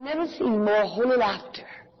never seen more holy laughter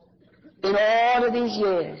in all of these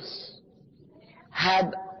years.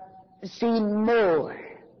 Have seen more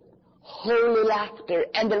holy laughter,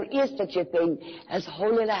 and there is such a thing as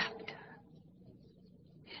holy laughter.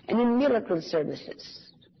 And in miracle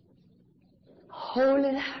services,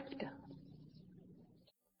 holy laughter.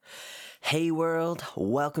 Hey world,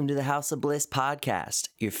 welcome to the House of Bliss podcast,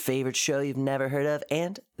 your favorite show you've never heard of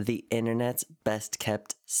and the internet's best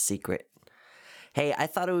kept secret. Hey, I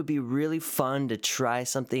thought it would be really fun to try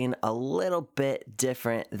something a little bit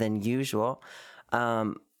different than usual.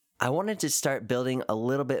 I wanted to start building a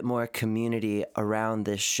little bit more community around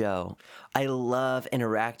this show. I love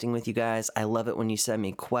interacting with you guys. I love it when you send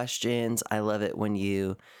me questions. I love it when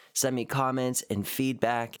you send me comments and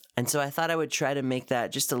feedback. And so I thought I would try to make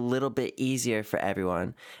that just a little bit easier for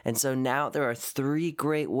everyone. And so now there are 3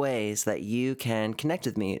 great ways that you can connect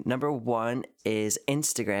with me. Number 1 is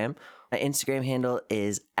Instagram. My Instagram handle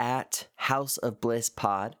is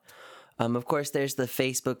 @HouseOfBlissPod. Of course, there's the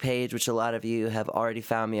Facebook page, which a lot of you have already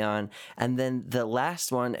found me on. And then the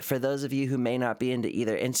last one, for those of you who may not be into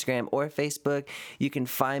either Instagram or Facebook, you can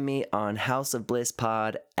find me on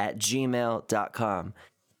houseofblisspod@gmail.com.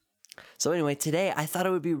 So anyway, today I thought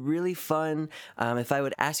it would be really fun if I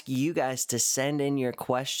would ask you guys to send in your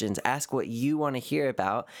questions, ask what you want to hear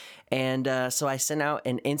about. And so I sent out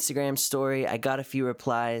an Instagram story. I got a few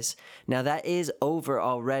replies. Now that is over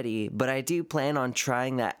already, but I do plan on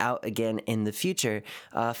trying that out again in the future.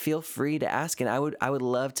 Feel free to ask, and I would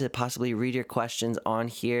love to possibly read your questions on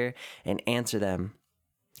here and answer them.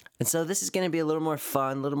 And so this is going to be a little more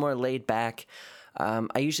fun, a little more laid back.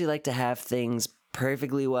 I usually like to have things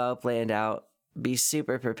perfectly well planned out, be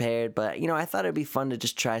super prepared, but I thought it'd be fun to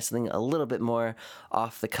just try something a little bit more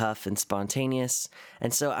off the cuff and spontaneous.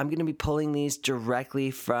 And so I'm going to be pulling these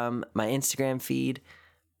directly from my Instagram feed.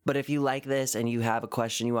 But if you like this and you have a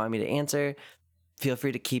question you want me to answer, feel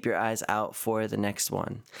free to keep your eyes out for the next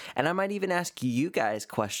one. And I might even ask you guys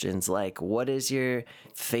questions like, what is your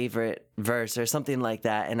favorite verse or something like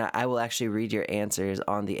that? And I will actually read your answers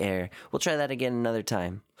on the air. We'll try that again another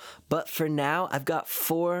time. But for now, I've got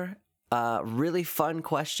 4 really fun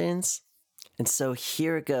questions. And so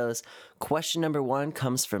here it goes. Question number 1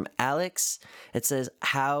 comes from Alex. It says,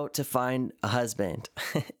 how to find a husband.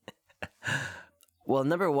 Well,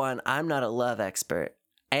 number 1, I'm not a love expert.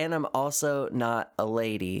 And I'm also not a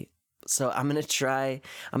lady. So I'm gonna try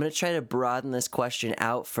to broaden this question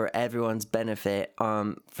out for everyone's benefit.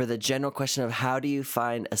 For the general question of how do you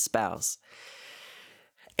find a spouse?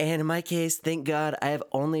 And in my case, thank God, I have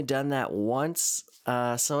only done that once.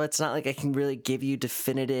 So it's not like I can really give you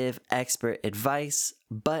definitive expert advice,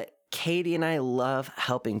 but Katie and I love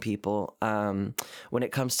helping people when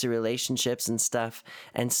it comes to relationships and stuff.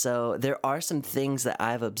 And so there are some things that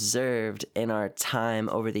I've observed in our time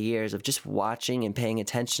over the years of just watching and paying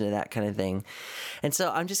attention to that kind of thing. And so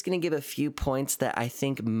I'm just going to give a few points that I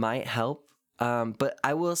think might help. But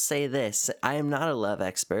I will say this, I am not a love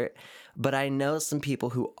expert, but I know some people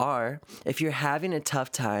who are. If you're having a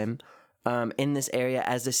tough time in this area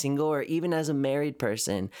as a single or even as a married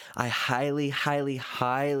person, I highly, highly,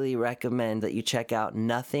 highly recommend that you check out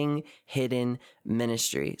Nothing Hidden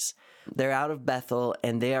Ministries. They're out of Bethel,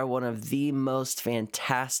 and they are one of the most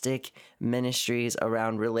fantastic ministries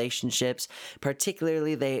around relationships.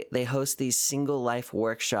 Particularly, they host these single life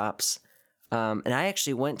workshops. And I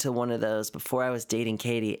actually went to one of those before I was dating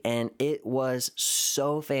Katie, and it was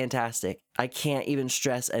so fantastic. I can't even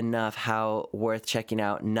stress enough how worth checking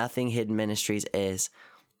out Nothing Hidden Ministries is.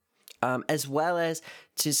 As well as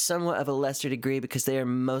to somewhat of a lesser degree because they are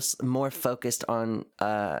more focused on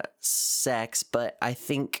sex, but I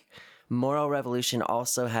think Moral Revolution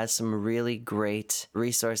also has some really great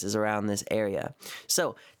resources around this area.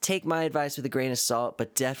 So take my advice with a grain of salt,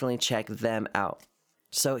 but definitely check them out.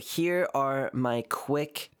 So here are my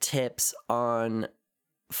quick tips on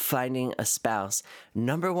finding a spouse.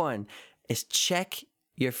 Number 1 is check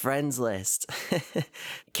your friends list.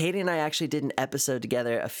 Katie and I actually did an episode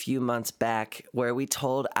together a few months back where we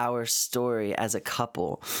told our story as a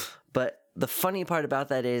couple. But the funny part about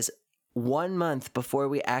that is 1 month before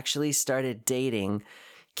we actually started dating,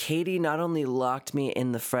 Katie not only locked me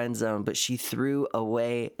in the friend zone, but she threw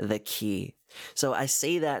away the key. So I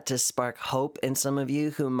say that to spark hope in some of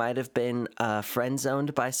you who might have been friend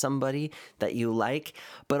zoned by somebody that you like,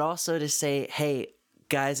 but also to say, hey,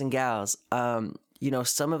 guys and gals,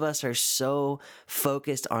 some of us are so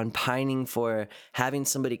focused on pining for having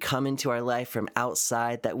somebody come into our life from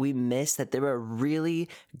outside that we miss that there are really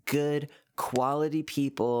good quality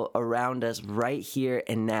people around us right here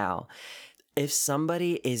and now. If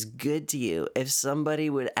somebody is good to you, if somebody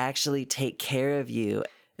would actually take care of you,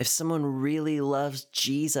 if someone really loves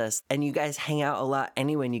Jesus and you guys hang out a lot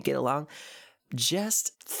anyway and you get along,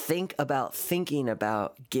 just think about thinking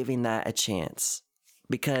about giving that a chance.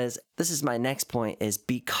 Because this is my next point, is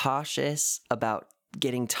be cautious about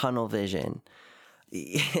getting tunnel vision.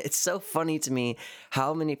 It's so funny to me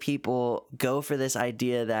how many people go for this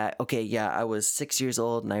idea that, okay, yeah, I was 6 years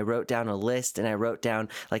old and I wrote down a list and I wrote down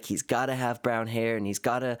like he's got to have brown hair and he's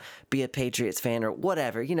got to be a Patriots fan or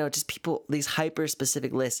whatever, just people, these hyper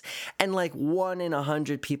specific lists. And like 1 in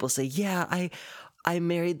 100 people say, yeah, I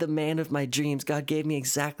married the man of my dreams. God gave me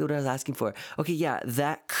exactly what I was asking for. Okay, yeah,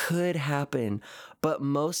 that could happen. But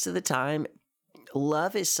most of the time,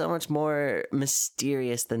 love is so much more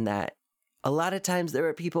mysterious than that. A lot of times there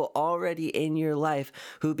are people already in your life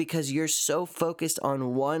who, because you're so focused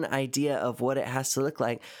on one idea of what it has to look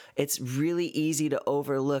like, it's really easy to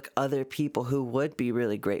overlook other people who would be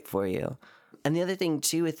really great for you. And the other thing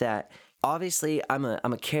too with that, obviously I'm a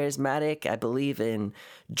charismatic. I believe in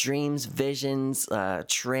dreams, visions,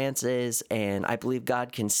 trances, and I believe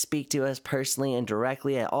God can speak to us personally and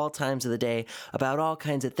directly at all times of the day about all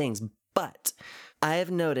kinds of things. But I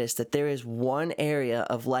have noticed that there is one area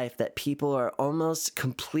of life that people are almost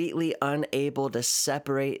completely unable to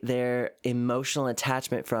separate their emotional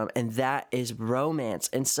attachment from, and that is romance.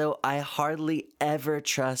 And so I hardly ever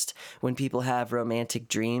trust when people have romantic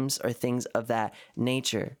dreams or things of that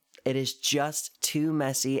nature. It is just too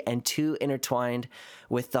messy and too intertwined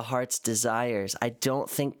with the heart's desires. I don't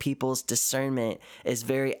think people's discernment is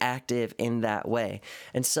very active in that way.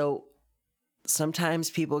 And so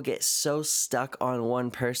sometimes people get so stuck on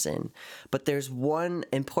one person, but there's one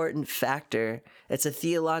important factor. It's a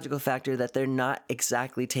theological factor that they're not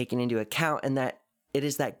exactly taking into account, and that it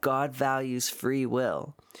is that God values free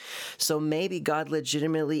will. So maybe God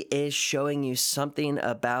legitimately is showing you something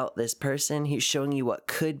about this person. He's showing you what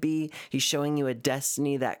could be. He's showing you a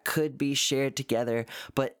destiny that could be shared together.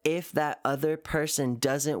 But if that other person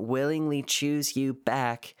doesn't willingly choose you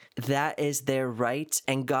back, that is their right.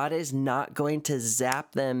 And God is not going to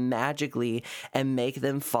zap them magically and make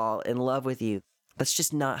them fall in love with you. That's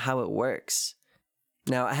just not how it works.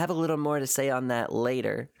 Now, I have a little more to say on that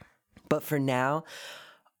later. But for now,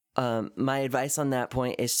 my advice on that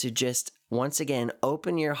point is to just, once again,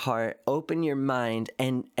 open your heart, open your mind,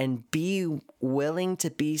 and be willing to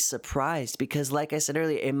be surprised. Because like I said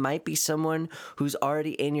earlier, it might be someone who's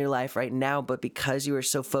already in your life right now, but because you are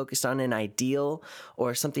so focused on an ideal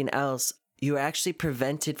or something else, you are actually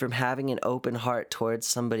prevented from having an open heart towards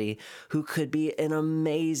somebody who could be an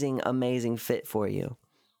amazing, amazing fit for you.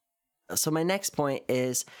 So my next point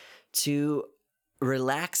is to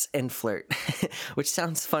relax and flirt, which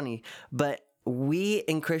sounds funny, but we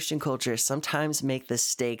in Christian culture sometimes make the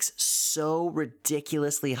stakes so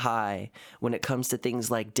ridiculously high when it comes to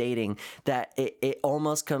things like dating that it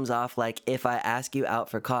almost comes off like, if I ask you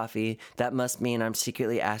out for coffee, that must mean I'm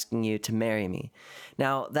secretly asking you to marry me.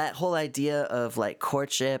 Now, that whole idea of like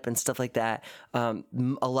courtship and stuff like that, a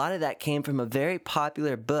lot of that came from a very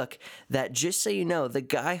popular book that, just so you know, the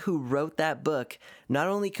guy who wrote that book not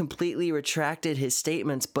only completely retracted his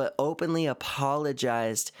statements, but openly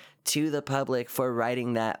apologized to the public for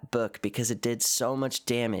writing that book because it did so much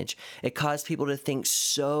damage. It caused people to think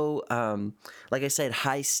so, like I said,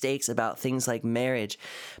 high stakes about things like marriage.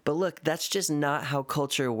 But look, that's just not how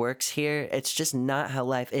culture works here. It's just not how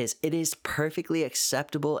life is. It is perfectly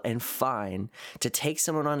acceptable and fine to take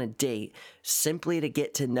someone on a date simply to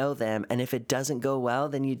get to know them. And if it doesn't go well,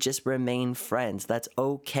 then you just remain friends. That's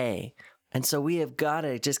okay. And so we have got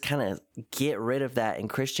to just kind of get rid of that in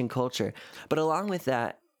Christian culture. But along with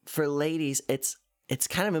that, for ladies, it's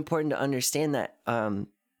kind of important to understand that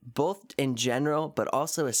both in general, but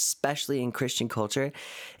also especially in Christian culture,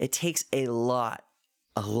 it takes a lot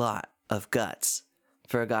of guts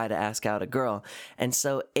for a guy to ask out a girl. And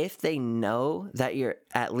so if they know that you're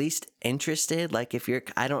at least interested, like if you're,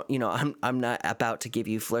 I'm not about to give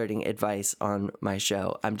you flirting advice on my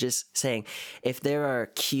show. I'm just saying, if there are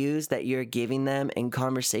cues that you're giving them in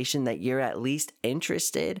conversation that you're at least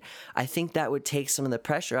interested, I think that would take some of the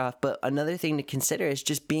pressure off. But another thing to consider is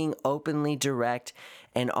just being openly direct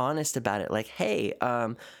and honest about it. Like, hey,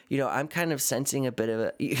 I'm kind of sensing a bit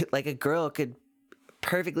of like a girl could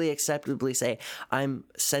perfectly acceptably say, I'm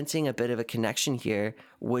sensing a bit of a connection here.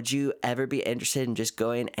 Would you ever be interested in just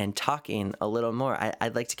going and talking a little more?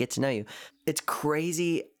 I'd like to get to know you. It's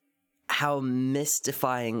crazy how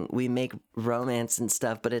mystifying we make romance and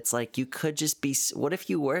stuff, but it's like, you could just be, what if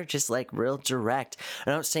you were just like real direct?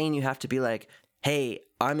 I'm not saying you have to be like, hey,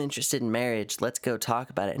 I'm interested in marriage. Let's go talk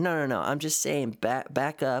about it. No. I'm just saying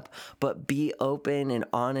back up, but be open and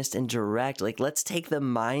honest and direct. Like, let's take the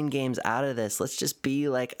mind games out of this. Let's just be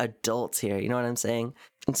like adults here. You know what I'm saying?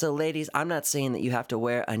 And so, ladies, I'm not saying that you have to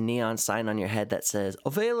wear a neon sign on your head that says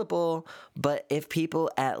available, but if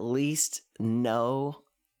people at least know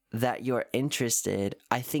that you're interested,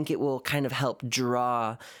 I think it will kind of help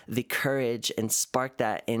draw the courage and spark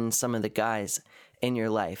that in some of the guys in your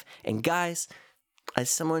life. And guys, as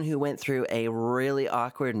someone who went through a really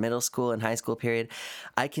awkward middle school and high school period,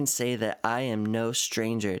 I can say that I am no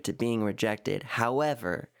stranger to being rejected.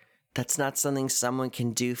 However, that's not something someone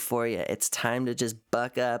can do for you. It's time to just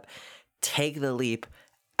buck up, take the leap,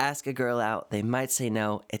 ask a girl out. They might say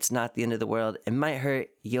no. It's not the end of the world. It might hurt.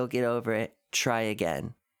 You'll get over it. Try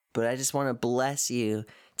again. But I just want to bless you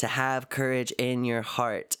to have courage in your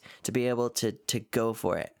heart to be able to go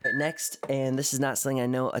for it. Next, and this is not something I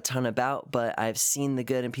know a ton about, but I've seen the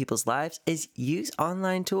good in people's lives, is use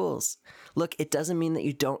online tools. Look, it doesn't mean that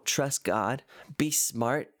you don't trust God. Be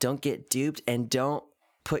smart, don't get duped, and don't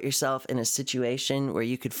put yourself in a situation where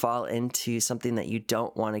you could fall into something that you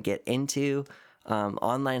don't want to get into.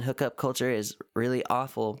 Online hookup culture is really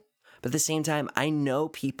awful. But at the same time, I know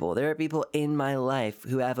people. There are people in my life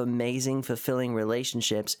who have amazing, fulfilling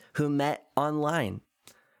relationships who met online.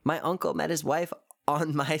 My uncle met his wife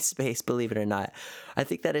on MySpace, believe it or not. I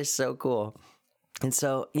think that is so cool. And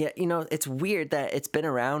so, yeah, it's weird that it's been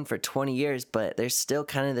around for 20 years, but there's still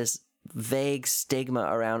kind of this vague stigma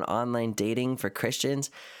around online dating for Christians.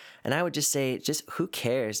 And I would just say, just who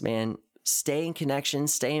cares, man? Stay in connection,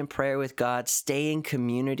 stay in prayer with God, stay in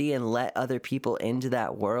community, and let other people into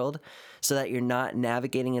that world so that you're not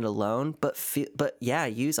navigating it alone. But yeah,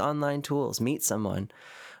 use online tools, meet someone.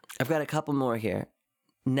 I've got a couple more here.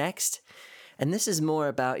 Next, and this is more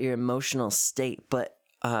about your emotional state, but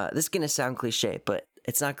this is going to sound cliche, but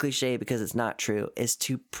it's not cliche because it's not true, is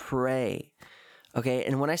to pray. Okay,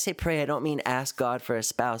 and when I say pray, I don't mean ask God for a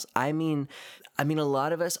spouse. I mean a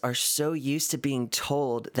lot of us are so used to being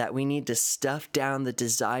told that we need to stuff down the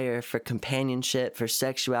desire for companionship, for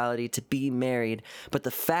sexuality, to be married. But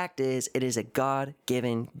the fact is, it is a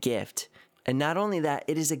God-given gift. And not only that,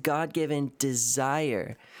 it is a God-given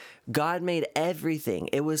desire. God made everything.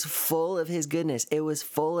 It was full of his goodness. It was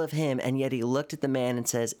full of him. And yet he looked at the man and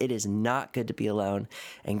says, it is not good to be alone.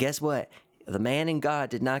 And guess what? The man and God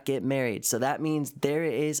did not get married. So that means there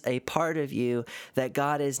is a part of you that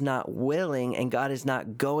God is not willing and God is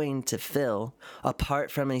not going to fill apart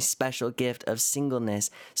from a special gift of singleness.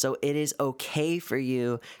 So it is okay for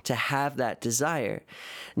you to have that desire.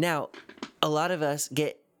 Now, a lot of us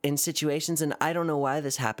get in situations, and I don't know why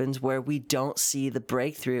this happens, where we don't see the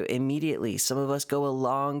breakthrough immediately. Some of us go a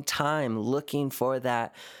long time looking for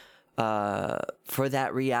that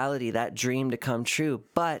reality, that dream to come true.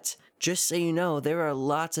 But just so you know, there are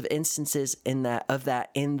lots of instances of that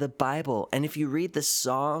in the Bible. And if you read the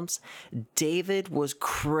Psalms, David was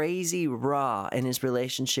crazy raw in his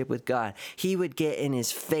relationship with God. He would get in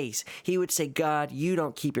his face. He would say, God, you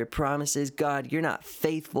don't keep your promises. God, you're not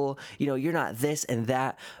faithful. You're not this and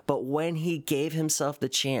that. But when he gave himself the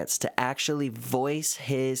chance to actually voice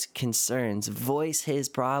his concerns, voice his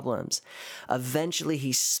problems, eventually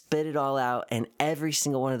he spit it all out. And every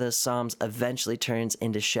single one of those Psalms eventually turns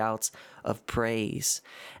into shouts of praise.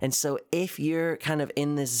 And so if you're kind of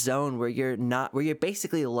in this zone where you're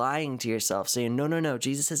basically lying to yourself, saying, no,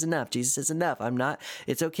 Jesus is enough. Jesus is enough.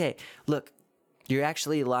 It's okay. Look, you're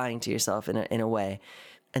actually lying to yourself in a way.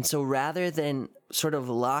 And so rather than sort of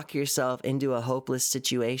lock yourself into a hopeless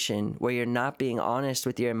situation where you're not being honest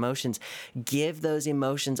with your emotions, give those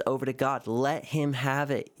emotions over to God. Let him have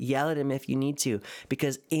it. Yell at him if you need to,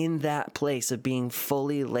 because in that place of being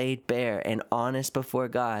fully laid bare and honest before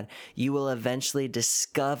God, you will eventually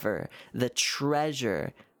discover the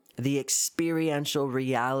treasure, the experiential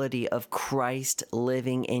reality of Christ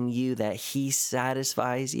living in you, that he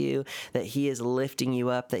satisfies you, that he is lifting you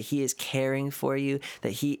up, that he is caring for you,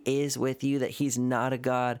 that he is with you, that he's not a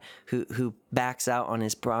God who backs out on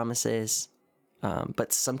his promises.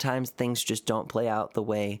 But sometimes things just don't play out the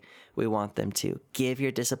way we want them to. Give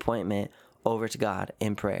your disappointment over to God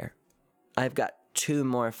in prayer. I've got two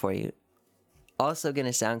more for you. Also going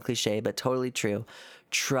to sound cliche, but totally true.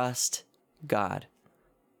 Trust God.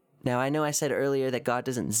 Now, I know I said earlier that God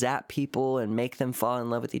doesn't zap people and make them fall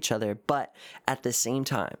in love with each other, but at the same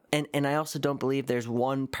time, and I also don't believe there's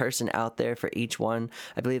one person out there for each one.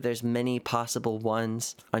 I believe there's many possible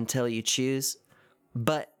ones until you choose,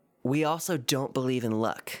 but we also don't believe in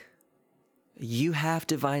luck. You have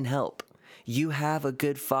divine help. You have a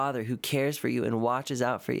good Father who cares for you and watches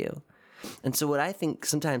out for you. And so what I think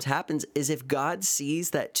sometimes happens is if God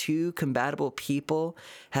sees that two compatible people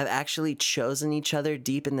have actually chosen each other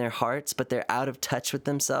deep in their hearts, but they're out of touch with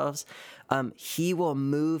themselves, he will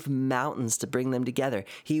move mountains to bring them together.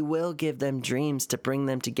 He will give them dreams to bring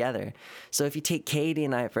them together. So if you take Katie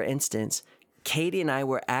and I, for instance, Katie and I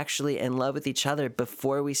were actually in love with each other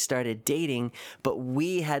before we started dating, but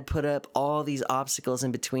we had put up all these obstacles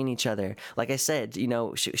in between each other. Like I said,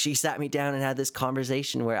 she sat me down and had this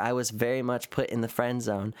conversation where I was very much put in the friend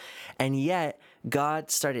zone. And yet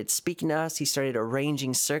God started speaking to us. He started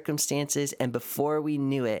arranging circumstances. And before we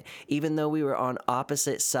knew it, even though we were on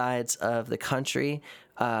opposite sides of the country,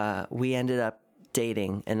 we ended up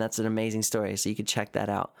dating. And that's an amazing story. So you could check that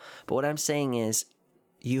out. But what I'm saying is,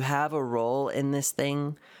 you have a role in this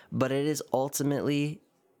thing, but it is ultimately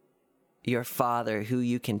your Father who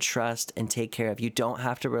you can trust and take care of. You don't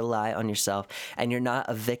have to rely on yourself, and you're not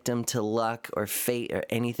a victim to luck or fate or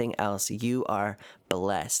anything else. You are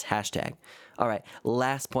blessed. #. All right,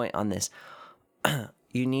 last point on this.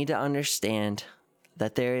 You need to understand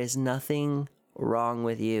that there is nothing wrong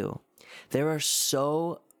with you. There are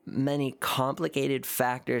so many complicated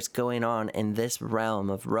factors going on in this realm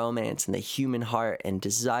of romance and the human heart and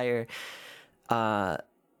desire, that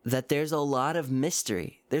there's a lot of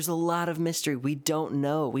mystery. There's a lot of mystery. We don't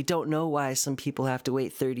know. We don't know why some people have to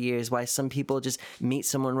wait 30 years, why some people just meet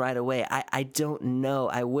someone right away. I don't know.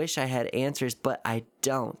 I wish I had answers, but I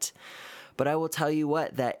don't. But I will tell you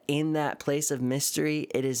what, that in that place of mystery,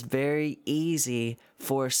 it is very easy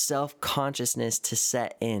for self-consciousness to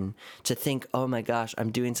set in, to think, oh my gosh,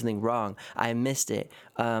 I'm doing something wrong. I missed it.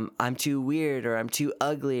 I'm too weird, or I'm too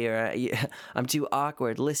ugly, or I'm too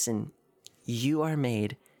awkward. Listen, you are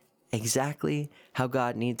made exactly how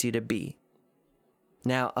God needs you to be.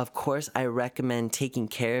 Now, of course, I recommend taking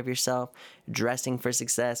care of yourself, dressing for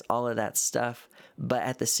success, all of that stuff. But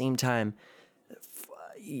at the same time,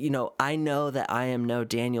 I know that I am no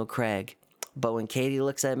Daniel Craig, but when Katie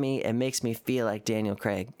looks at me, it makes me feel like Daniel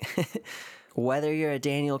Craig. Whether you're a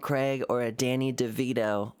Daniel Craig or a Danny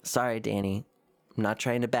DeVito, sorry, Danny, I'm not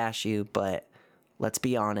trying to bash you, but let's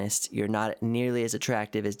be honest, you're not nearly as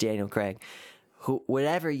attractive as Daniel Craig.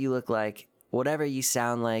 Whatever you look like, whatever you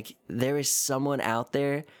sound like, there is someone out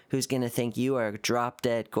there who's going to think you are drop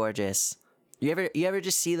dead gorgeous. You ever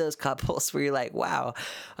just see those couples where you're like, wow,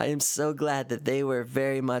 I am so glad that they were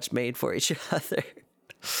very much made for each other.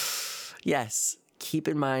 Yes, keep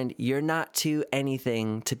in mind, you're not too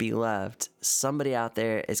anything to be loved. Somebody out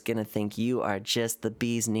there is going to think you are just the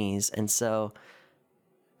bee's knees. And so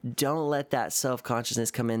don't let that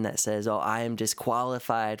self-consciousness come in that says, oh, I am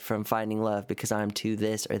disqualified from finding love because I'm too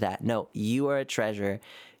this or that. No, you are a treasure.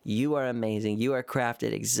 You are amazing. You are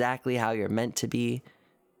crafted exactly how you're meant to be.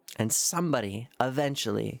 And somebody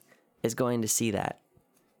eventually is going to see that.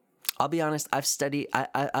 I'll be honest, I've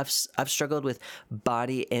struggled with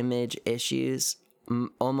body image issues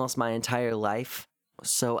almost my entire life.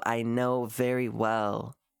 So I know very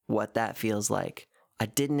well what that feels like. I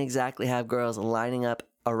didn't exactly have girls lining up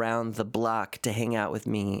around the block to hang out with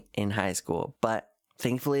me in high school, but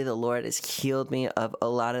thankfully the Lord has healed me of a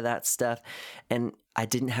lot of that stuff, and I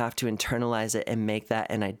didn't have to internalize it and make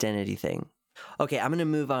that an identity thing. Okay, I'm going to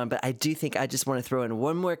move on, but I do think I just want to throw in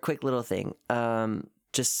one more quick little thing.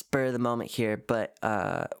 Just spur of the moment here, but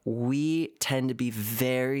we tend to be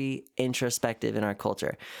very introspective in our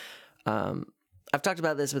culture. I've talked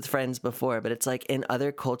about this with friends before, but it's like in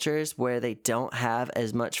other cultures where they don't have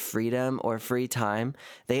as much freedom or free time,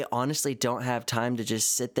 they honestly don't have time to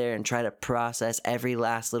just sit there and try to process every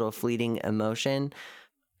last little fleeting emotion.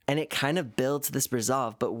 And it kind of builds this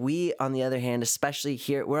resolve. But we, on the other hand, especially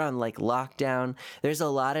here, we're on like lockdown. There's a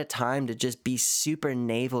lot of time to just be super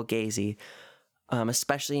navel-gazy,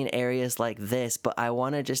 especially in areas like this. But I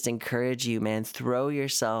want to just encourage you, man, throw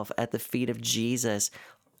yourself at the feet of Jesus.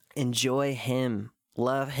 Enjoy him.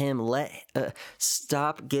 Love him.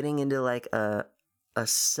 Stop getting into like a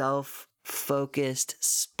self-focused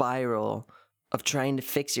spiral of trying to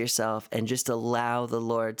fix yourself and just allow the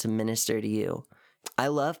Lord to minister to you. I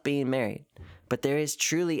love being married, but there is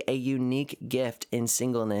truly a unique gift in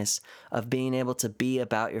singleness of being able to be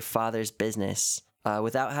about your Father's business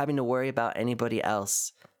without having to worry about anybody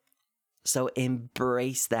else. So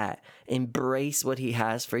embrace that. Embrace what he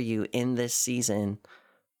has for you in this season.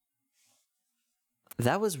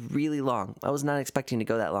 That was really long. I was not expecting to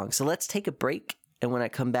go that long. So let's take a break. And when I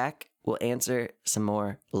come back, we'll answer some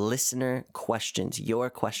more listener questions, your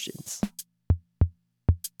questions.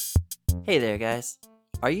 Hey there, guys.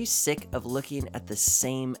 Are you sick of looking at the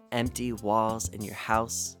same empty walls in your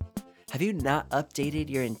house? Have you not updated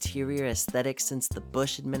your interior aesthetic since the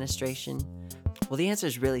Bush administration? Well, the answer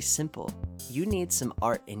is really simple. You need some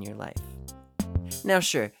art in your life. Now,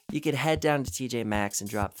 sure, you could head down to TJ Maxx and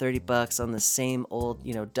drop $30 on the same old,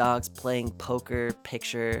 dogs playing poker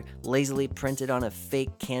picture lazily printed on a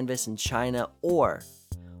fake canvas in China, or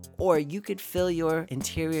you could fill your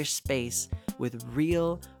interior space with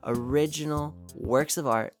real, original works of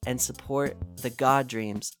art and support the God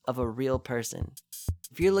dreams of a real person.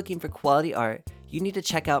 If you're looking for quality art, you need to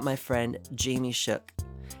check out my friend Jamie Shook.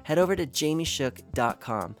 Head over to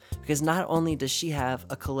jamieshook.com because not only does she have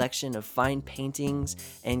a collection of fine paintings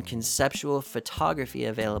and conceptual photography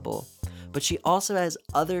available, but she also has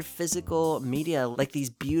other physical media like these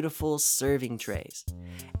beautiful serving trays.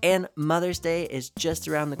 And Mother's Day is just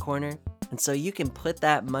around the corner, and so you can put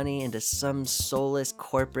that money into some soulless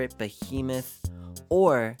corporate behemoth,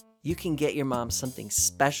 or you can get your mom something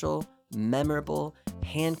special, memorable,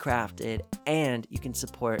 handcrafted, and you can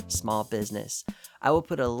support small business. I will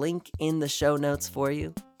put a link in the show notes for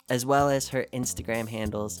you, as well as her Instagram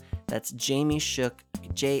handles. That's Jamie Shook,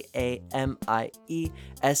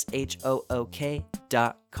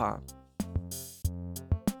 JamieShook.com.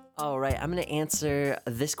 All right, I'm going to answer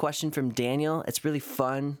this question from Daniel. It's really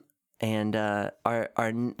fun. And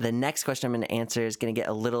the next question I'm going to answer is going to get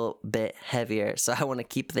a little bit heavier, so I want to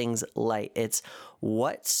keep things light. It's,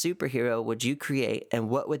 what superhero would you create, and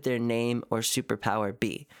what would their name or superpower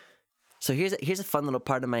be? So here's a fun little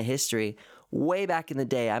part of my history. Way back in the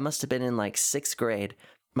day, I must have been in like 6th grade.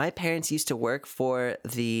 My parents used to work for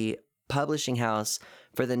the publishing house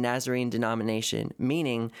for the Nazarene denomination,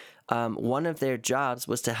 meaning one of their jobs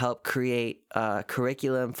was to help create a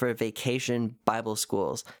curriculum for vacation Bible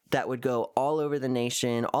schools that would go all over the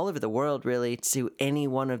nation, all over the world really, to any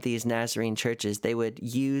one of these Nazarene churches. They would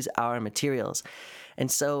use our materials.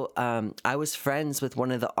 And so I was friends with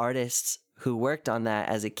one of the artists who worked on that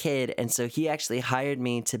as a kid, and so he actually hired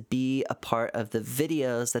me to be a part of the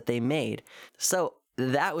videos that they made. So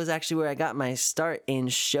that was actually where I got my start in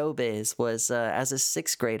showbiz, was as a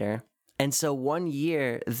 6th grader. And so one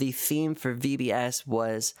year, the theme for VBS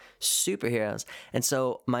was superheroes. And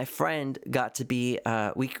so my friend got to be,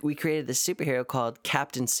 we created this superhero called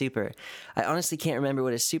Captain Super. I honestly can't remember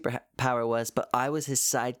what his superpower was, but I was his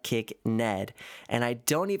sidekick, Ned. And I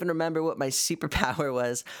don't even remember what my superpower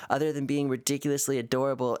was, other than being ridiculously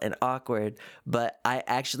adorable and awkward. But I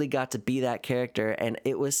actually got to be that character, and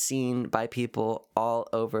it was seen by people all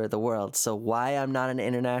over the world. So why I'm not an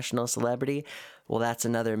international celebrity? Well, that's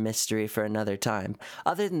another mystery for another time.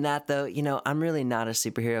 Other than that, though, I'm really not a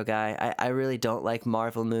superhero guy. I really don't like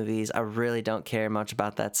Marvel movies. I really don't care much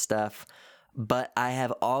about that stuff. But I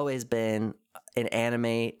have always been an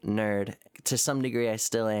anime nerd. To some degree, I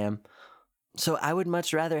still am. So I would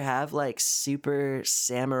much rather have, like, super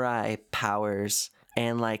samurai powers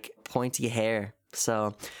and, like, pointy hair.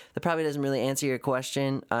 So that probably doesn't really answer your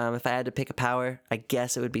question. If I had to pick a power, I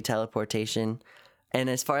guess it would be teleportation. And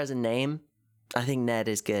as far as a name, I think Ned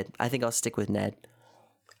is good. I think I'll stick with Ned.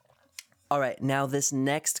 All right, now this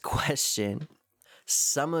next question.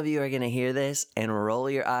 Some of you are going to hear this and roll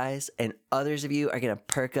your eyes, and others of you are going to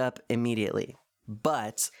perk up immediately.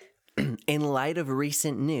 But in light of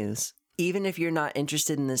recent news, even if you're not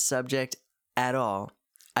interested in this subject at all,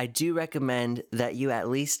 I do recommend that you at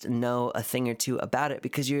least know a thing or two about it,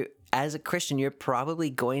 because as a Christian, you're probably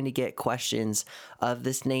going to get questions of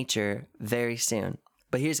this nature very soon.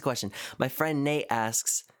 But here's the question. My friend Nate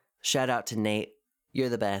asks, shout out to Nate, you're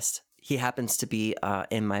the best. He happens to be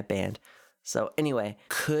in my band. So anyway,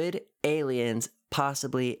 could aliens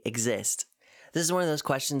possibly exist? This is one of those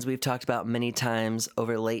questions we've talked about many times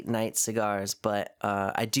over late night cigars, but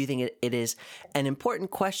I do think it is an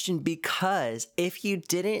important question, because if you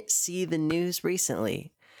didn't see the news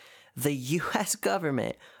recently, the U.S.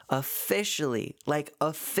 government officially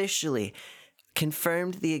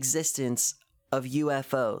confirmed the existence of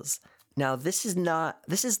UFOs. Now, this is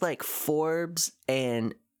like Forbes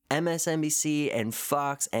and MSNBC and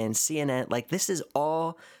Fox and CNN. Like, this is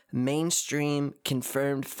all mainstream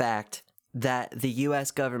confirmed fact that the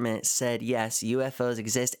US government said, yes, UFOs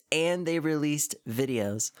exist, and they released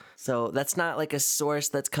videos. So that's not like a source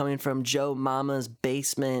that's coming from Joe Mama's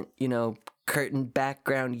basement, curtain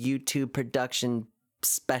background YouTube production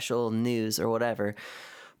special news or whatever.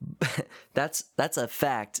 That's a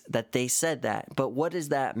fact that they said that. But what does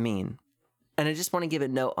that mean? And I just want to give a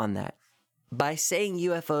note on that. By saying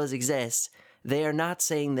UFOs exist, they are not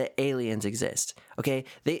saying that aliens exist. Okay?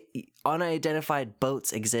 Unidentified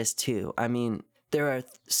boats exist too. I mean, there are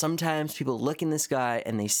sometimes people look in the sky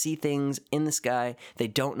and they see things in the sky. They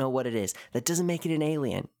don't know what it is. That doesn't make it an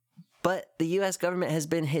alien. But the U.S. government has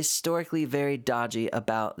been historically very dodgy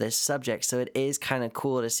about this subject. So it is kind of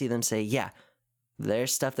cool to see them say, yeah,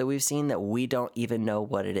 There's stuff that we've seen that we don't even know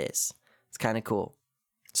what it is. It's kind of cool.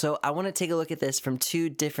 So I want to take a look at this from two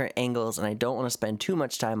different angles, and I don't want to spend too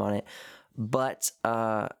much time on it, but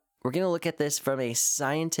we're going to look at this from a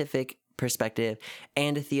scientific perspective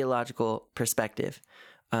and a theological perspective.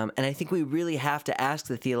 And I think we really have to ask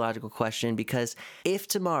the theological question, because if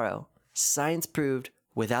tomorrow science proved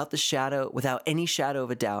without any shadow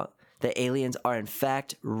of a doubt that aliens are in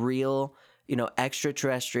fact real,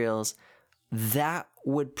 extraterrestrials, that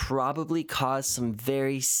would probably cause some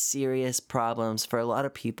very serious problems for a lot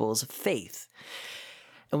of people's faith.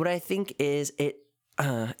 And what I think is it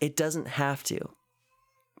doesn't have to.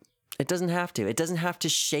 It doesn't have to. It doesn't have to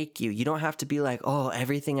shake you. You don't have to be like, oh,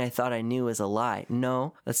 everything I thought I knew is a lie.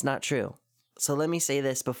 No, that's not true. So let me say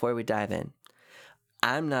this before we dive in.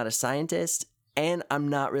 I'm not a scientist, and I'm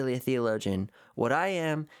not really a theologian. What I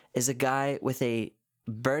am is a guy with a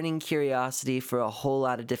burning curiosity for a whole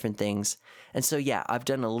lot of different things. And so, yeah, I've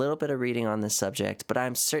done a little bit of reading on this subject, but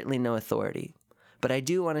I'm certainly no authority. But I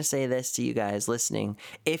do want to say this to you guys listening.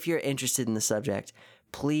 If you're interested in the subject,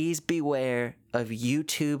 please beware of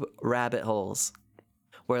YouTube rabbit holes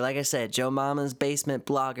where, like I said, Joe Mama's Basement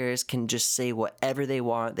bloggers can just say whatever they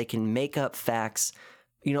want. They can make up facts.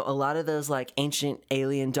 A lot of those like ancient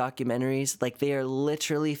alien documentaries, like they are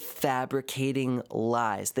literally fabricating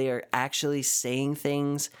lies. They are actually saying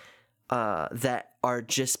things that are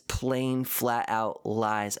just plain flat out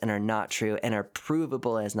lies and are not true and are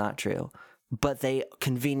provable as not true. But they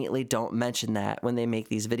conveniently don't mention that when they make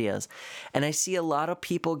these videos. And I see a lot of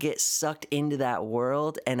people get sucked into that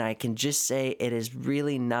world, and I can just say it is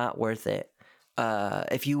really not worth it.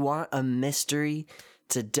 If you want a mystery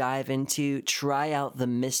to dive into, try out the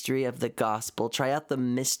mystery of the gospel. Try out the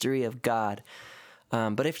mystery of God.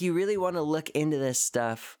 But if you really want to look into this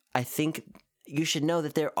stuff, I think you should know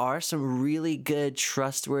that there are some really good,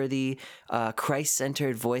 trustworthy,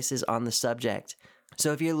 Christ-centered voices on the subject.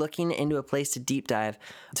 So if you're looking into a place to deep dive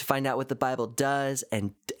to find out what the Bible does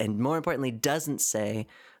and more importantly doesn't say,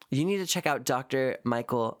 you need to check out Dr.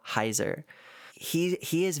 Michael Heiser.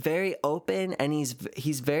 He is very open, and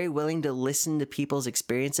he's very willing to listen to people's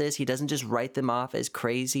experiences. He doesn't just write them off as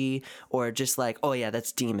crazy or just like, oh yeah,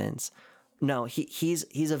 that's demons. No,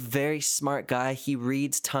 he's a very smart guy. He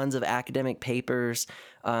reads tons of academic papers.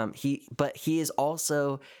 But he is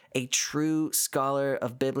also a true scholar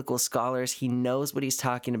of biblical scholars. He knows what he's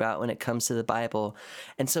talking about when it comes to the Bible.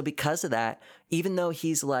 And so because of that, even though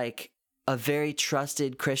he's like a very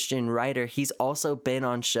trusted Christian writer, he's also been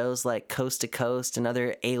on shows like Coast to Coast and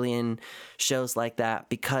other alien shows like that,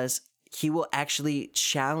 because he will actually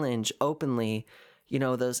challenge openly,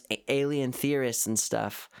 those alien theorists and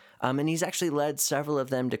stuff. And he's actually led several of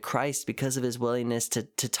them to Christ because of his willingness to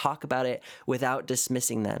talk about it without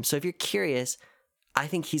dismissing them. So if you're curious, I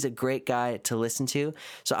think he's a great guy to listen to.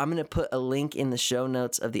 So I'm going to put a link in the show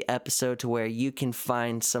notes of the episode to where you can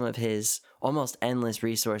find some of his almost endless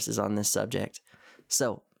resources on this subject.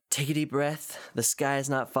 So take a deep breath. The sky is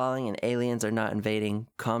not falling and aliens are not invading.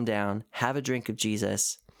 Calm down. Have a drink of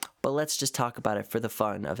Jesus. But let's just talk about it for the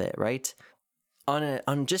fun of it, right?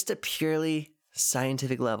 On just a purely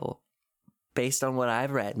scientific level, based on what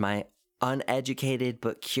I've read, my uneducated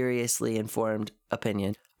but curiously informed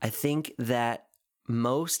opinion, I think that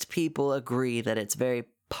most people agree that it's very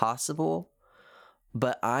possible,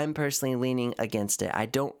 but I'm personally leaning against it. I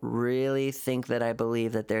don't really think that I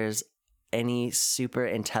believe that there's any super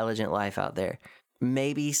intelligent life out there.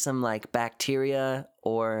 Maybe some like bacteria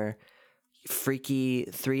or freaky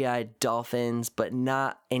three-eyed dolphins, but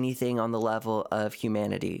not anything on the level of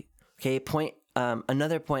humanity. Okay,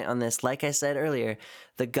 another point on this, like I said earlier,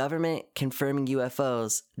 the government confirming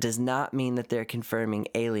UFOs does not mean that they're confirming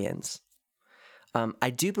aliens. I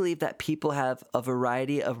do believe that people have a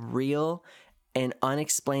variety of real and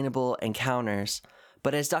unexplainable encounters,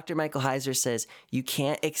 but as Dr. Michael Heiser says, you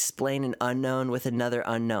can't explain an unknown with another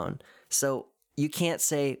unknown. So you can't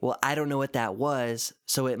say, well, I don't know what that was,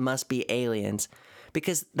 so it must be aliens,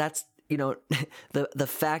 because that's, the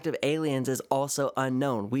fact of aliens is also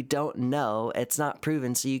unknown. We don't know. It's not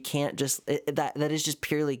proven. So you can't that is just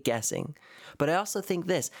purely guessing. But I also think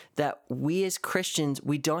that we as Christians,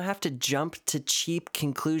 we don't have to jump to cheap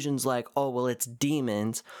conclusions like, oh, well, it's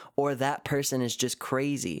demons or that person is just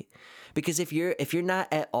crazy. Because if you're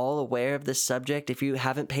not at all aware of this subject, if you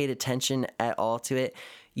haven't paid attention at all to it,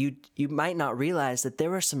 you might not realize that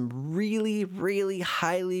there are some really, really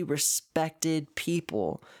highly respected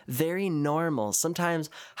people, very normal, sometimes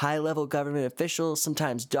high-level government officials,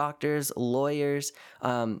 sometimes doctors, lawyers,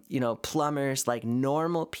 plumbers, like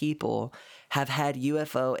normal people have had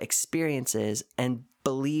UFO experiences and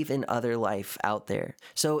believe in other life out there.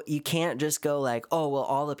 So you can't just go like, oh, well,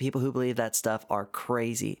 all the people who believe that stuff are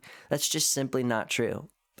crazy. That's just simply not true.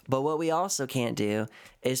 But what we also can't do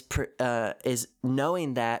is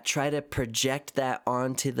knowing that, try to project that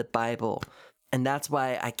onto the Bible. And that's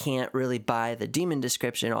why I can't really buy the demon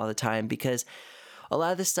description all the time, because a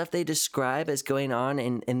lot of the stuff they describe as going on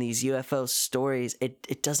in these UFO stories,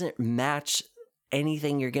 it doesn't match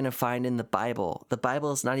anything you're going to find in the Bible. The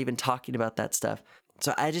Bible is not even talking about that stuff.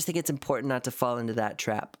 So I just think it's important not to fall into that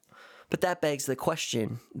trap. But that begs the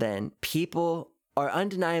question then. People are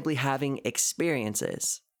undeniably having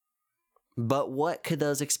experiences. But what could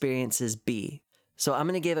those experiences be? So I'm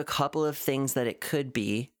going to give a couple of things that it could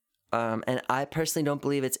be. And I personally don't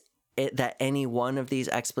believe that any one of these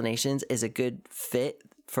explanations is a good fit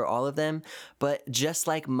for all of them. But just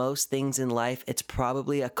like most things in life, it's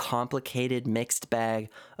probably a complicated mixed bag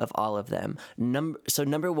of all of them.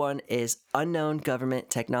 Number one is unknown government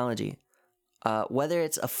technology. Whether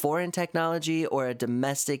it's a foreign technology or a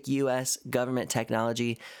domestic U.S. government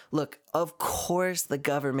technology, look, of course the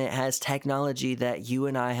government has technology that you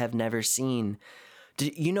and I have never seen.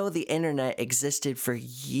 You know, the internet existed for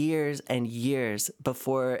years and years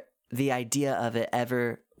before the idea of it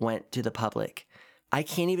ever went to the public. I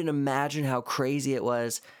can't even imagine how crazy it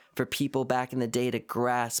was for people back in the day to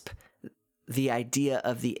grasp the idea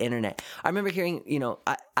of the internet. I remember hearing,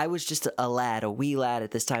 I was just a wee lad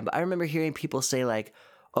at this time, but I remember hearing people say like,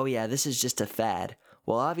 oh yeah, this is just a fad.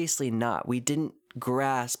 Well, obviously not. We didn't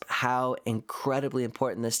grasp how incredibly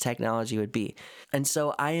important this technology would be. And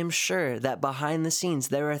so I am sure that behind the scenes,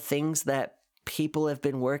 there are things that people have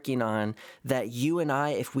been working on that you and I,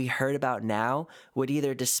 if we heard about now, would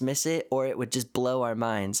either dismiss it or it would just blow our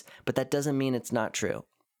minds. But that doesn't mean it's not true.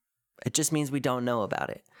 It just means we don't know about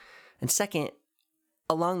it. And second,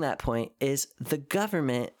 along that point, is the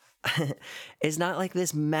government is not like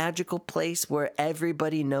this magical place where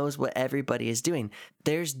everybody knows what everybody is doing.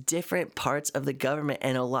 There's different parts of the government,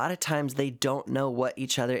 and a lot of times they don't know what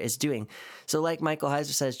each other is doing. So like Michael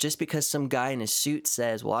Heiser says, just because some guy in a suit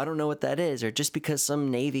says, well, I don't know what that is, or just because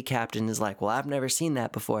some Navy captain is like, well, I've never seen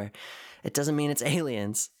that before, it doesn't mean it's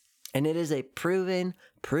aliens. And it is a proven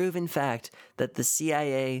fact that the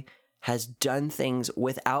CIA has done things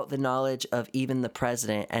without the knowledge of even the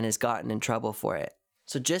president and has gotten in trouble for it.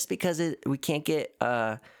 So just because we can't get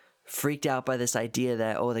freaked out by this idea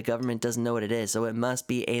that, oh, the government doesn't know what it is, so it must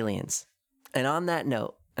be aliens. And on that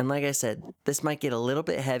note, and like I said, this might get a little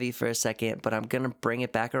bit heavy for a second, but I'm going to bring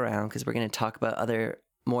it back around because we're going to talk about other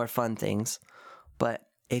more fun things. But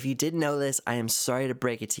if you didn't know this, I am sorry to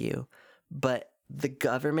break it to you, but the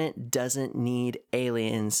government doesn't need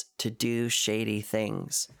aliens to do shady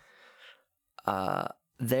things.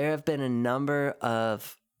 There have been a number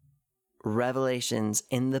of revelations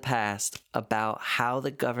in the past about how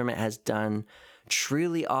the government has done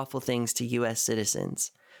truly awful things to U.S.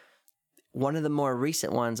 citizens. One of the more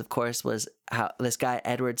recent ones, of course, was how this guy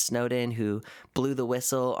Edward Snowden, who blew the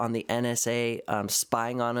whistle on the NSA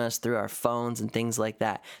spying on us through our phones and things like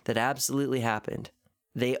that. That absolutely happened.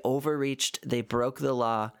 They overreached, they broke the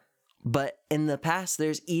law. But in the past,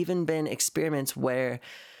 there's even been experiments where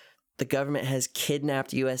the government has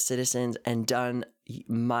kidnapped U.S. citizens and done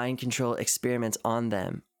mind control experiments on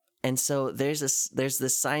them. And so there's a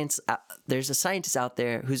scientist out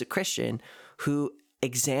there who's a Christian who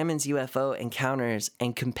examines UFO encounters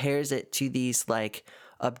and compares it to these like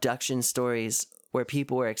abduction stories where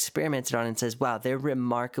people were experimented on and says, wow, they're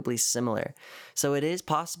remarkably similar. So it is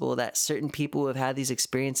possible that certain people who have had these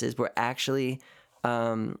experiences were actually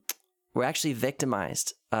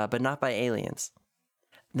victimized, but not by aliens.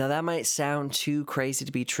 Now, that might sound too crazy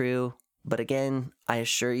to be true, but again, I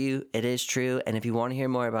assure you it is true. And if you want to hear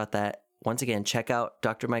more about that, once again, check out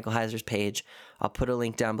Dr. Michael Heiser's page. I'll put a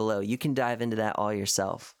link down below. You can dive into that all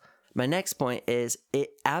yourself. My next point is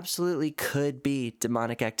it absolutely could be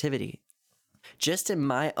demonic activity. Just in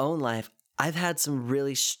my own life, I've had some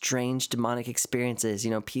really strange demonic experiences,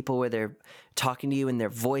 people where they're talking to you and their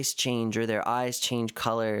voice change or their eyes change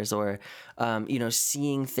colors or,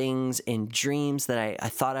 seeing things in dreams that I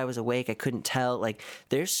thought I was awake. I couldn't tell. Like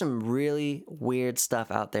there's some really weird stuff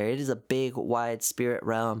out there. It is a big, wide spirit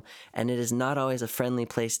realm, and it is not always a friendly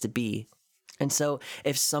place to be. And so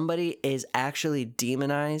if somebody is actually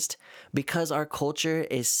demonized, because our culture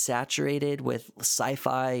is saturated with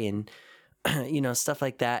sci-fi and stuff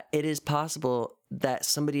like that, it is possible that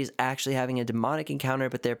somebody is actually having a demonic encounter,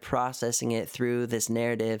 but they're processing it through this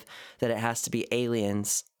narrative that it has to be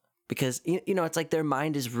aliens because, it's like their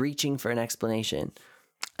mind is reaching for an explanation.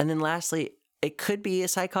 And then lastly, it could be a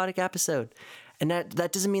psychotic episode. And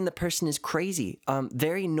that doesn't mean the person is crazy.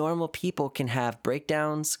 Very normal people can have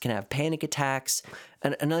breakdowns, can have panic attacks.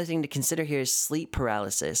 And another thing to consider here is sleep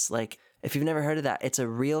paralysis. Like, if you've never heard of that, it's a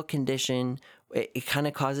real condition. It kind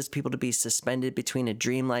of causes people to be suspended between a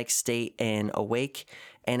dreamlike state and awake.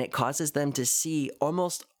 And it causes them to see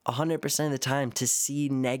almost 100% of the time to see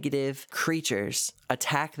negative creatures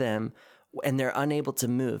attack them, and they're unable to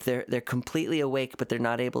move. They're completely awake, but they're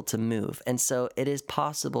not able to move. And so it is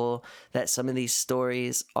possible that some of these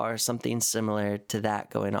stories are something similar to that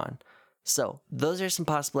going on. So those are some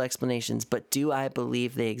possible explanations, but do I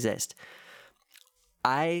believe they exist?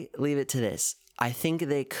 I leave it to this. I think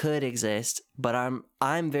they could exist, but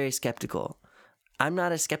I'm very skeptical. I'm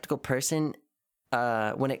not a skeptical person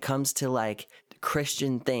when it comes to like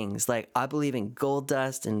Christian things. Like, I believe in gold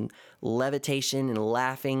dust and levitation and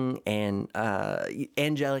laughing and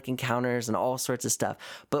angelic encounters and all sorts of stuff.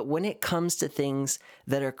 But when it comes to things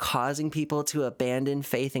that are causing people to abandon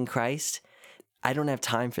faith in Christ, I don't have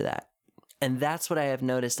time for that. And that's what I have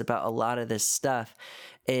noticed about a lot of this stuff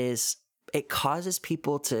is it causes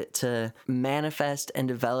people to manifest and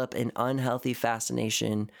develop an unhealthy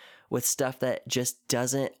fascination with stuff that just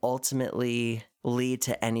doesn't ultimately lead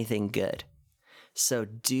to anything good. So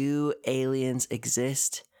do aliens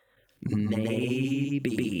exist?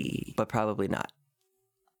 Maybe, but probably not.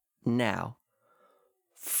 Now,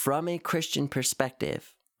 from a Christian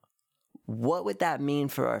perspective, what would that mean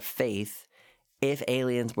for our faith if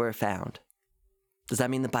aliens were found? Does that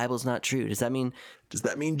mean the Bible's not true? Does that mean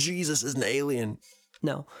Jesus is an alien?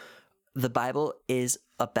 No. The Bible is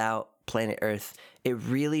about planet Earth. It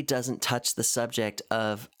really doesn't touch the subject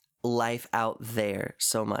of life out there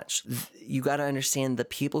so much. You got to understand, the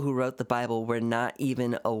people who wrote the Bible were not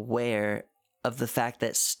even aware of the fact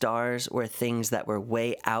that stars were things that were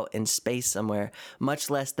way out in space somewhere, much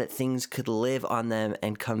less that things could live on them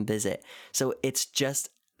and come visit. So it's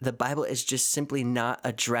just, the Bible is just simply not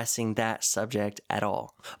addressing that subject at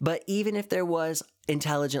all. But even if there was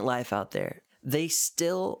intelligent life out there, they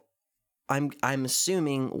still, I'm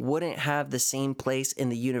assuming, wouldn't have the same place in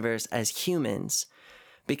the universe as humans.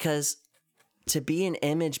 Because to be an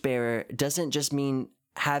image bearer doesn't just mean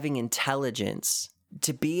having intelligence.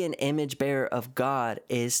 To be an image bearer of God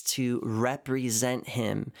is to represent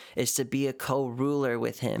him, is to be a co-ruler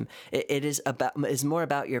with him. It is more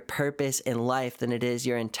about your purpose in life than it is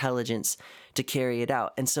your intelligence to carry it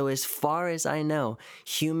out. And so as far as I know,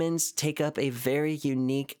 humans take up a very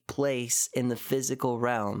unique place in the physical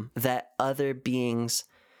realm that other beings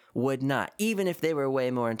would not, even if they were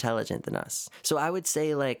way more intelligent than us. So I would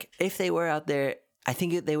say, like, if they were out there, I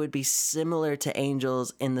think they would be similar to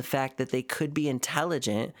angels in the fact that they could be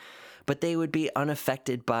intelligent, but they would be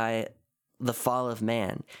unaffected by the fall of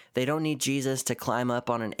man. They don't need Jesus to climb up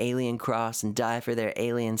on an alien cross and die for their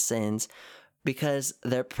alien sins, because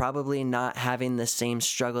they're probably not having the same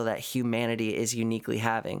struggle that humanity is uniquely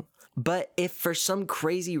having. But if for some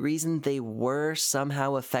crazy reason they were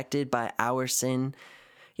somehow affected by our sin,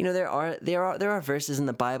 you know, there are verses in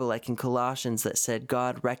the Bible, like in Colossians, that said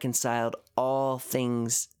God reconciled all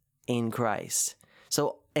things in Christ.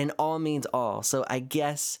 So, and all means all. So I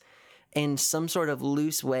guess in some sort of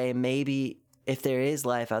loose way, maybe if there is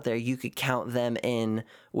life out there, you could count them in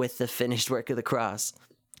with the finished work of the cross.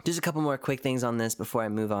 Just a couple more quick things on this before I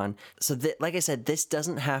move on. So like I said, this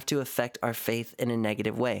doesn't have to affect our faith in a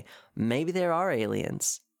negative way. Maybe there are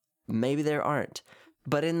aliens. Maybe there aren't.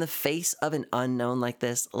 But in the face of an unknown like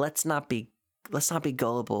this, let's not be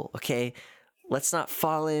gullible, okay? Let's not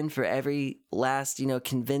fall in for every last,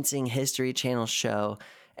 convincing History Channel show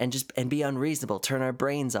and be unreasonable, turn our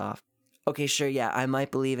brains off. Okay, sure, yeah, I might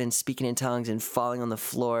believe in speaking in tongues and falling on the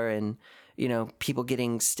floor and, people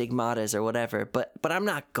getting stigmatas or whatever, but I'm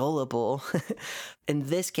not gullible. In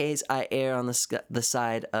this case, I err on the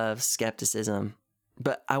side of skepticism.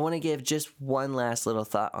 But I want to give just one last little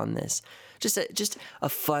thought on this. Just a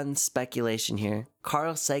fun speculation here.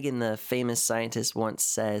 Carl Sagan, the famous scientist, once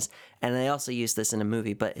says, and they also use this in a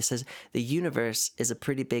movie, but it says, the universe is a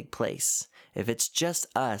pretty big place. If it's just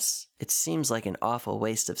us, it seems like an awful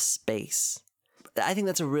waste of space. I think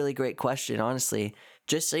that's a really great question, honestly.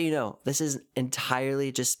 Just so you know, this is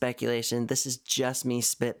entirely just speculation. This is just me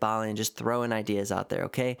spitballing, just throwing ideas out there,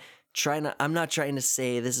 okay? I'm not trying to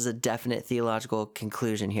say this is a definite theological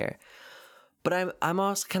conclusion here. But I'm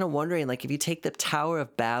also kind of wondering, like, if you take the Tower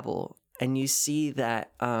of Babel and you see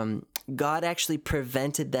that God actually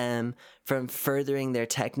prevented them from furthering their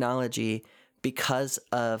technology because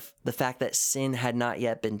of the fact that sin had not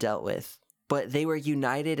yet been dealt with. But they were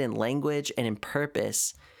united in language and in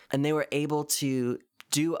purpose, and they were able to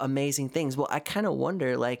do amazing things. Well, I kind of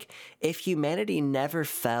wonder, like, if humanity never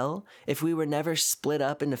fell, if we were never split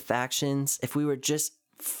up into factions, if we were just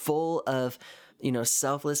full of,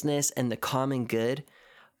 selflessness and the common good,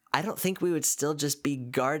 I don't think we would still just be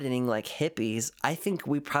gardening like hippies. I think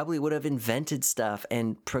we probably would have invented stuff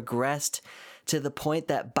and progressed to the point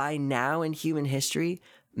that by now in human history,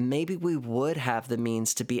 maybe we would have the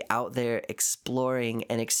means to be out there exploring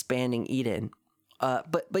and expanding Eden.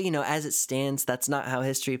 But as it stands, that's not how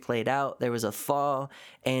history played out. There was a fall,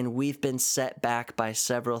 and we've been set back by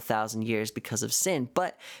several thousand years because of sin.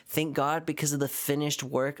 But thank God, because of the finished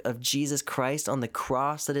work of Jesus Christ on the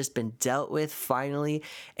cross that has been dealt with finally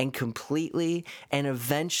and completely, and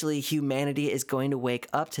eventually humanity is going to wake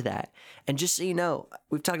up to that. And just so you know,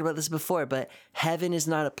 we've talked about this before, but heaven is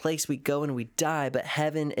not a place we go and we die, but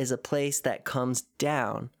heaven is a place that comes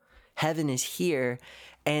down. Heaven is here.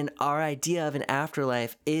 And our idea of an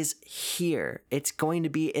afterlife is here. It's going to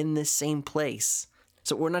be in this same place.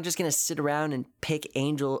 So we're not just going to sit around and pick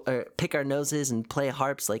our noses and play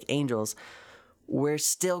harps like angels. We're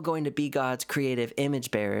still going to be God's creative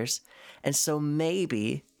image bearers. And so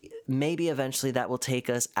maybe eventually that will take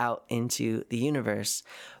us out into the universe.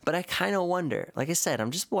 But I kind of wonder, like I said,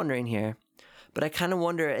 I'm just wondering here, but I kind of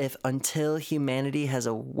wonder if until humanity has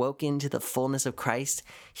awoken to the fullness of Christ,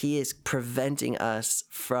 he is preventing us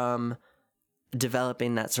from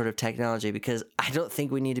developing that sort of technology, because I don't think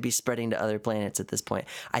we need to be spreading to other planets at this point.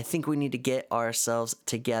 I think we need to get ourselves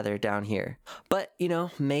together down here. But,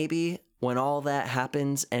 maybe when all that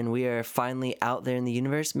happens and we are finally out there in the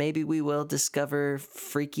universe, maybe we will discover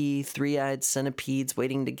freaky three-eyed centipedes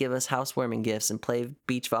waiting to give us housewarming gifts and play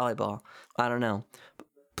beach volleyball. I don't know.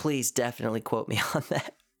 Please definitely quote me on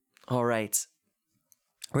that. All right.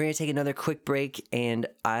 We're going to take another quick break, and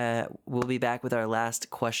I will be back with our last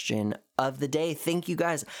question of the day. Thank you,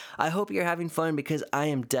 guys. I hope you're having fun, because I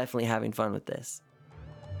am definitely having fun with this.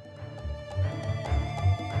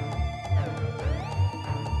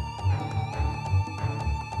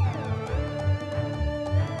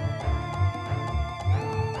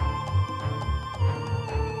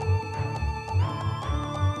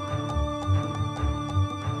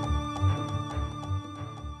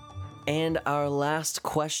 And our last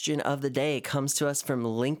question of the day comes to us from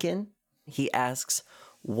Lincoln. He asks,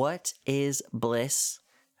 what is bliss?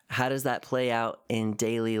 How does that play out in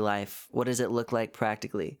daily life? What does it look like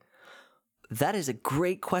practically? That is a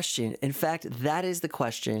great question. In fact, that is the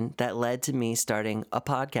question that led to me starting a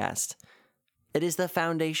podcast. It is the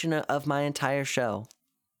foundation of my entire show.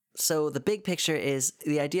 So the big picture is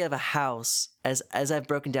the idea of a house, as I've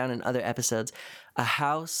broken down in other episodes. A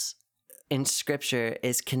house in Scripture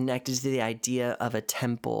is connected to the idea of a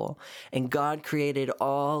temple, and God created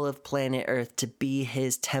all of planet Earth to be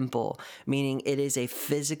his temple, meaning it is a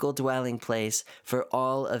physical dwelling place for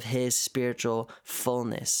all of his spiritual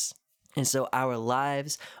fullness. And so our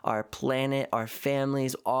lives, our planet, our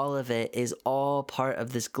families, all of it is all part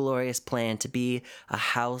of this glorious plan to be a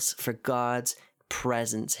house for God's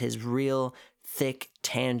presence, his real, thick,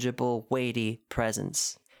 tangible, weighty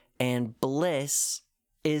presence. And bliss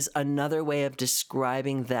is another way of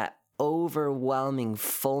describing that overwhelming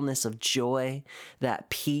fullness of joy,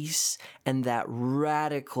 that peace, and that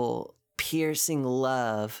radical, piercing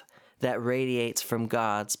love that radiates from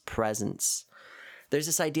God's presence. There's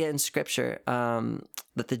this idea in Scripture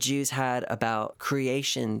that the Jews had about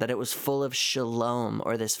creation, that it was full of shalom,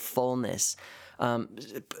 or this fullness.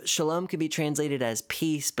 Shalom can be translated as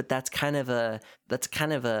peace, but that's kind of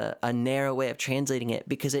a narrow way of translating it,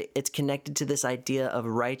 because it's connected to this idea of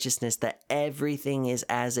righteousness, that everything is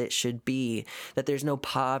as it should be, that there's no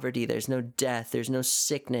poverty, there's no death, there's no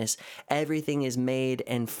sickness. Everything is made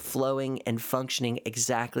and flowing and functioning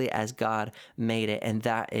exactly as God made it, and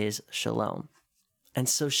that is shalom. And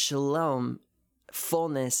so shalom,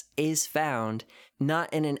 fullness, is found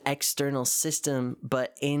not in an external system,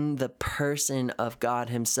 but in the person of God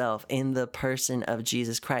himself, in the person of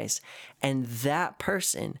Jesus Christ. And that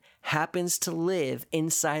person happens to live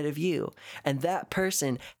inside of you. And that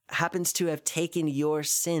person happens to have taken your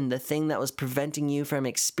sin, the thing that was preventing you from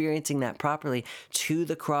experiencing that properly, to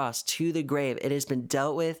the cross, to the grave. It has been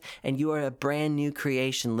dealt with, and you are a brand new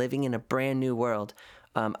creation living in a brand new world.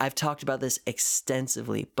 I've talked about this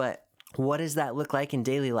extensively, but what does that look like in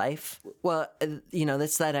daily life? Well,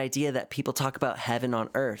 that's that idea that people talk about heaven on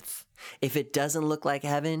earth. If it doesn't look like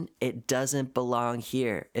heaven, it doesn't belong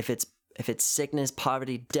here. If it's sickness,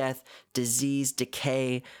 poverty, death, disease,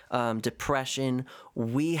 decay, depression,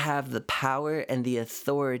 we have the power and the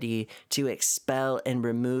authority to expel and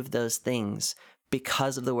remove those things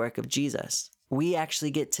because of the work of Jesus. we actually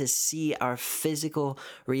get to see our physical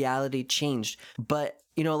reality changed. But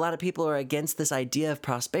a lot of people are against this idea of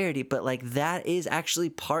prosperity, but like that is actually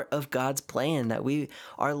part of God's plan, that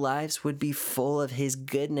our lives would be full of his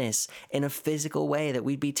goodness in a physical way, that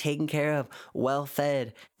we'd be taken care of, well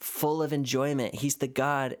fed, full of enjoyment. He's the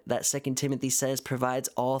God that 2 Timothy says provides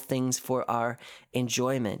all things for our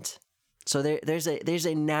enjoyment. So there's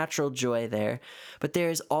a natural joy there, but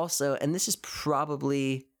there is also, and this is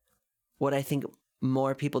probably what I think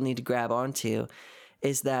more people need to grab onto,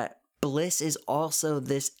 is that bliss is also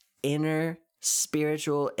this inner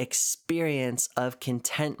spiritual experience of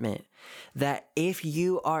contentment. That if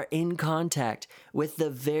you are in contact with the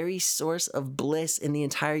very source of bliss in the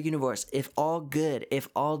entire universe, if all good, if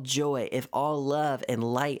all joy, if all love and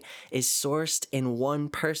light is sourced in one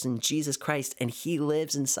person, Jesus Christ, and he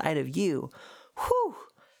lives inside of you,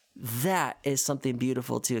 that is something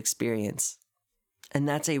beautiful to experience. And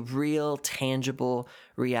that's a real, tangible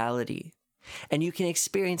reality. And you can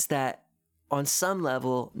experience that on some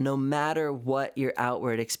level, no matter what your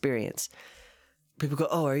outward experience. People go,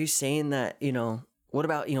 oh, are you saying that, what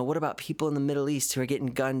about people in the Middle East who are getting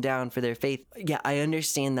gunned down for their faith? Yeah, I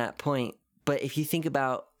understand that point. But if you think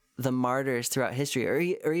about the martyrs throughout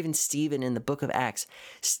history, or even Stephen in the book of Acts,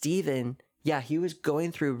 Stephen, yeah, he was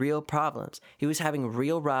going through real problems. He was having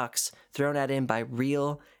real rocks thrown at him by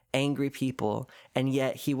real angry people, and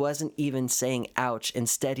yet he wasn't even saying ouch.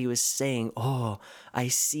 Instead, he was saying, oh, I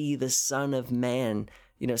see the Son of Man,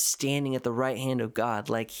 standing at the right hand of God.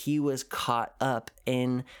 Like he was caught up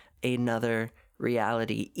in another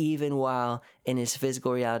reality, even while in his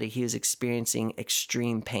physical reality, he was experiencing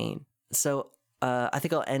extreme pain. So I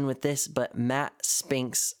think I'll end with this, but Matt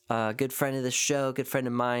Spinks, a good friend of the show, good friend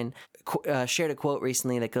of mine, shared a quote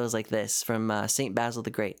recently that goes like this from St. Basil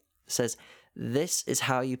the Great. It says, "This is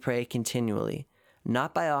how you pray continually,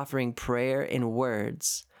 not by offering prayer in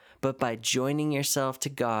words, but by joining yourself to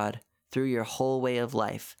God through your whole way of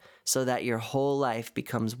life, so that your whole life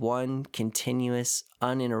becomes one continuous,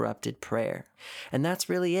 uninterrupted prayer." And that's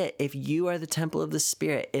really it. If you are the temple of the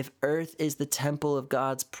Spirit, if earth is the temple of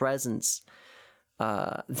God's presence,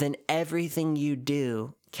 then everything you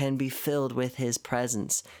do can be filled with his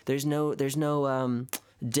presence. There's no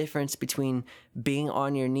difference between being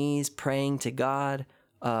on your knees praying to God,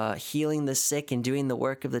 healing the sick and doing the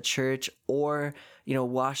work of the church, or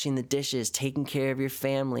washing the dishes, taking care of your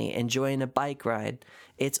family, enjoying a bike ride.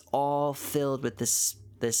 It's all filled with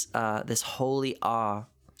this holy awe.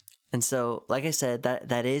 And so, like I said,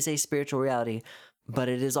 that is a spiritual reality, but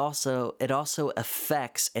it also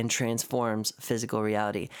affects and transforms physical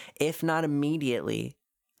reality. If not immediately,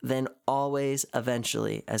 then always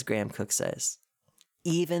eventually, as Graham Cook says.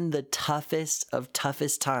 Even the toughest of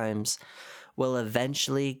toughest times will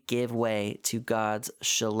eventually give way to God's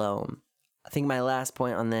shalom. I think my last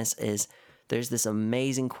point on this is there's this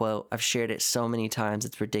amazing quote. I've shared it so many times,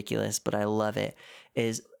 it's ridiculous, but I love it.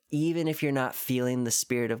 Is even if you're not feeling the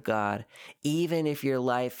Spirit of God, even if your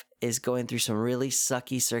life is going through some really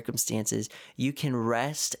sucky circumstances, you can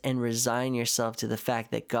rest and resign yourself to the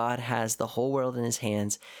fact that God has the whole world in his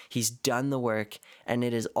hands. He's done the work, and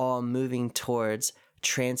it is all moving towards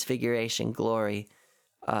transfiguration glory.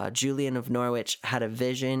 Julian of Norwich had a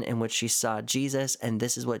vision in which she saw Jesus, and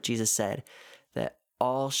this is what Jesus said, that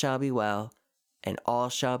all shall be well, and all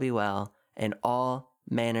shall be well, and all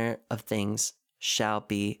manner of things shall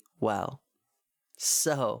be well.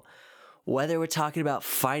 So, whether we're talking about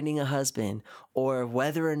finding a husband or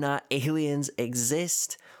whether or not aliens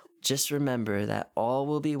exist, just remember that all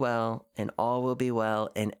will be well, and all will be well,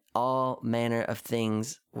 and all manner of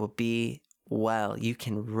things will be well. You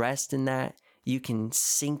can rest in that. You can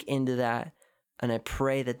sink into that. And I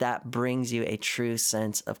pray that brings you a true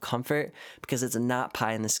sense of comfort, because it's not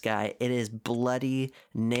pie in the sky. It is bloody,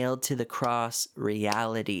 nailed to the cross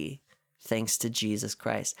reality, thanks to Jesus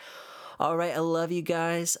Christ. All right, I love you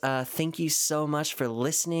guys. Thank you so much for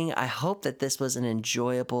listening. I hope that this was an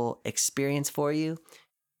enjoyable experience for you.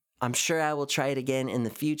 I'm sure I will try it again in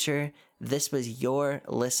the future. This was your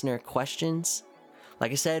listener questions.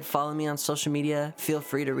 Like I said, follow me on social media. Feel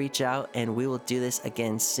free to reach out, and we will do this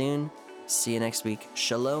again soon. See you next week.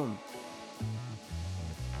 Shalom.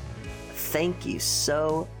 Thank you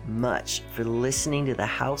so much for listening to the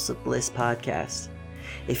House of Bliss podcast.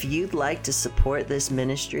 If you'd like to support this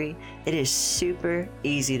ministry, it is super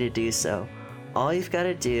easy to do so. All you've got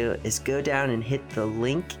to do is go down and hit the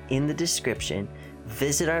link in the description,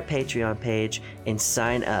 visit our Patreon page, and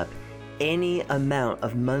sign up. Any amount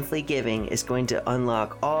of monthly giving is going to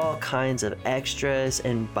unlock all kinds of extras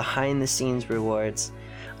and behind-the-scenes rewards.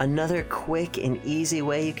 Another quick and easy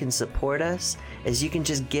way you can support us is you can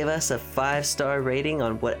just give us a 5-star rating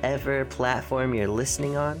on whatever platform you're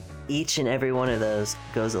listening on. Each and every one of those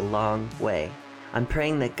goes a long way. I'm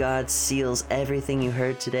praying that God seals everything you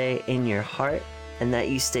heard today in your heart and that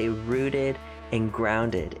you stay rooted and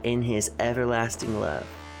grounded in His everlasting love.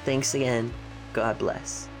 Thanks again. God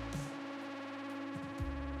bless.